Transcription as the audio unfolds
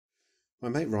My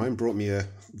mate Ryan brought me a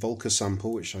Volca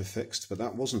sample which I fixed, but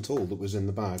that wasn't all that was in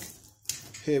the bag.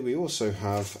 Here we also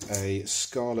have a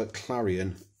Scarlett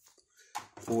Clarion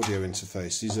audio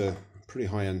interface. These are pretty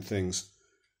high-end things.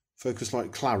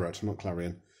 Focusrite Clarett, not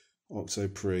Clarion,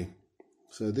 Octopre.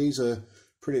 So these are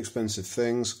pretty expensive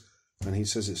things, and he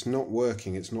says it's not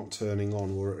working, it's not turning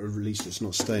on, or at least it's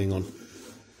not staying on.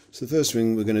 So the first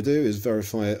thing we're going to do is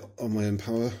verify it on my own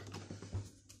power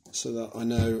so that I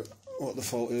know what the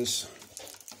fault is.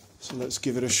 So let's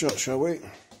give it a shot, shall we?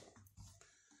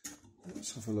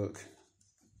 Let's have a look.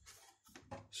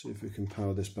 See if we can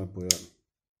power this bad boy up.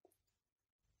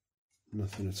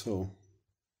 Nothing at all.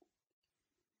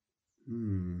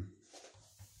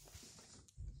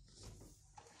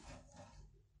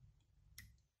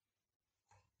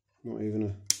 Not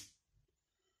even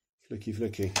a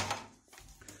flicky.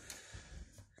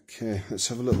 Okay, let's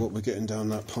have a look what we're getting down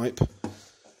that pipe.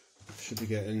 Should be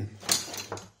getting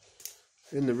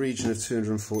in the region of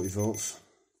 240 volts.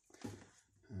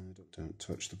 Don't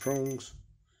touch the prongs.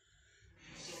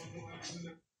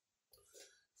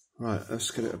 Right, let's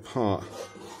get it apart.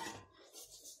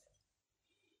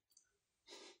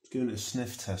 Giving it a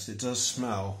sniff test. It does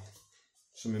smell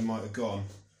something might have gone.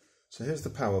 So here's the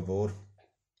power board.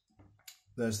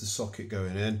 There's the socket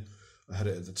going in. I had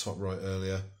it at the top right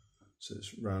earlier, so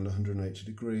it's around 180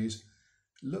 degrees.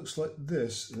 It looks like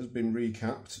this has been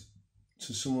recapped.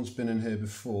 So someone's been in here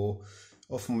before.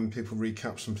 Often when people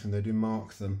recap something, they do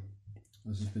mark them,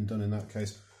 as has been done in that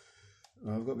case.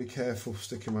 I've got to be careful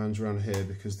sticking my hands around here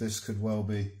because this could well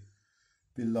be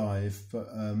live, but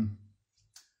I'd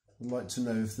like to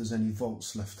know if there's any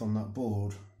volts left on that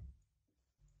board.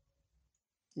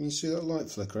 Can you see that light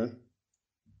flickering?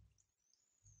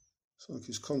 It's like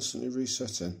it's constantly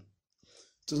resetting.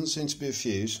 Doesn't seem to be a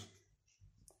fuse.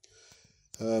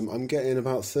 I'm getting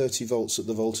about 30 volts at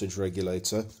the voltage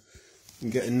regulator. I'm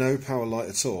getting no power light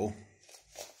at all.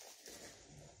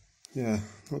 Yeah,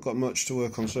 not got much to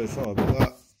work on so far, but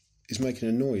that is making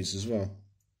a noise as well.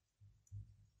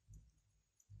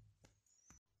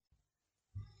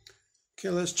 Okay,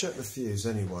 let's check the fuse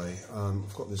anyway.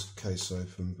 I've got this case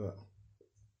open, but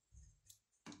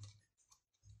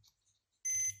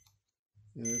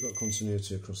yeah, we've got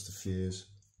continuity across the fuse.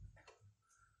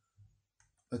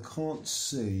 I can't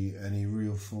see any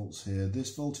real faults here.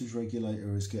 This voltage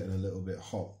regulator is getting a little bit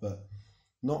hot, but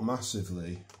not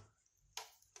massively.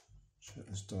 Check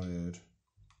this diode.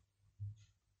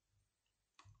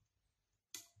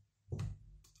 I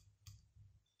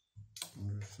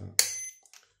wonder if that...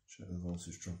 Check the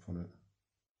voltage drop on it.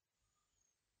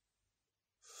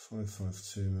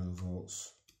 552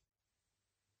 millivolts.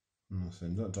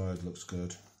 Nothing. That diode looks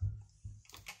good.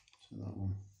 So that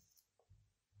one.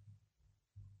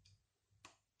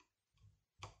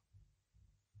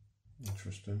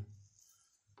 Interesting.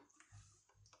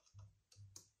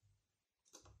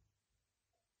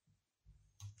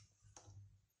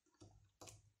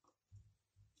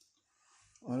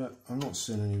 I'm not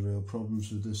seeing any real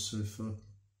problems with this so far.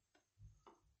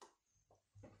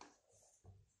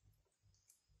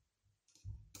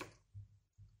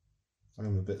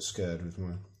 I'm a bit scared with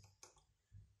my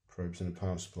probes in a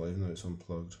power supply, even though it's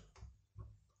unplugged.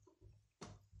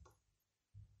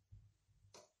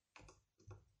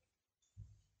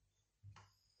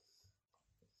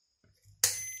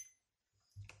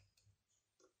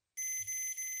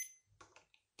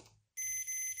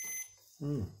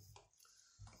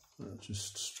 That's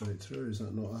just straight through. Is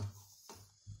that not a?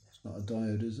 It's not a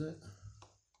diode, is it?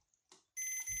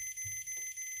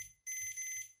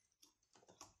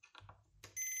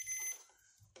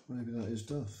 Maybe that is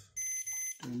duff.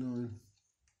 D9.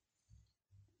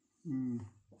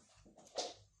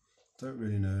 Don't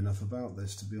really know enough about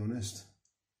this, to be honest.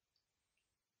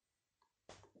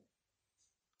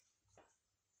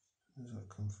 Where does that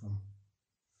come from?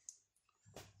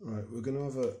 Right, we're going to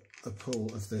have a pull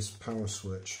of this power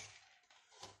switch.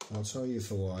 I'll tell you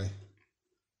for why.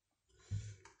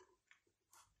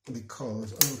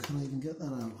 Because, oh, can I even get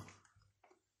that out?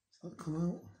 Does that come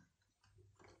out?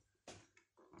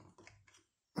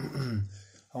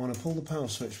 I want to pull the power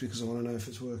switch because I want to know if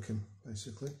it's working,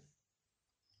 basically.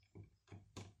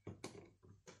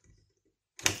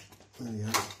 There you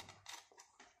go.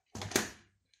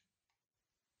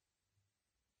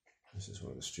 This is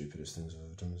one of the stupidest things I've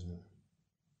ever done, isn't it?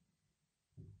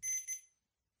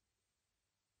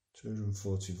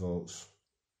 240 volts.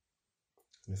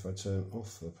 And if I turn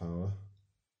off the power,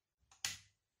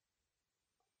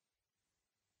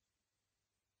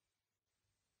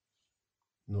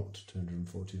 not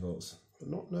 240 volts, but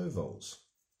not no volts.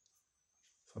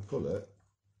 If I pull it,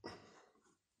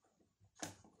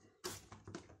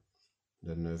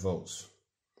 then no volts.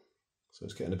 So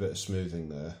it's getting a bit of smoothing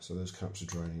there, so those caps are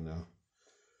draining now.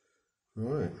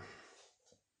 Right,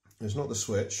 it's not the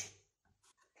switch.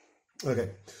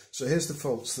 Okay, so here's the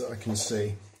faults that I can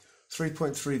see.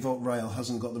 3.3 volt rail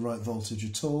hasn't got the right voltage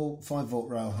at all. 5 volt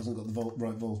rail hasn't got the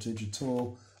right voltage at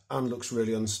all, and looks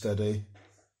really unsteady.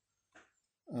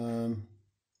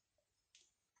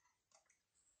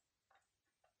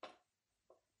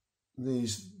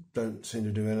 These don't seem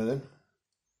to do anything.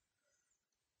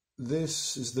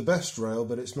 This is the best rail,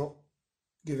 but it's not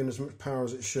giving as much power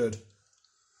as it should.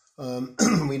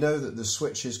 We know that the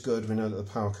switch is good, we know that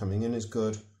the power coming in is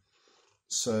good,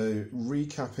 so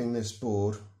recapping this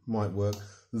board might work.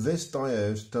 This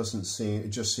diode doesn't seem, it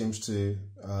just seems to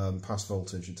pass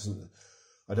voltage. It doesn't,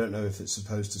 I don't know if it's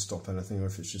supposed to stop anything or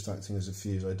if it's just acting as a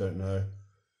fuse, I don't know.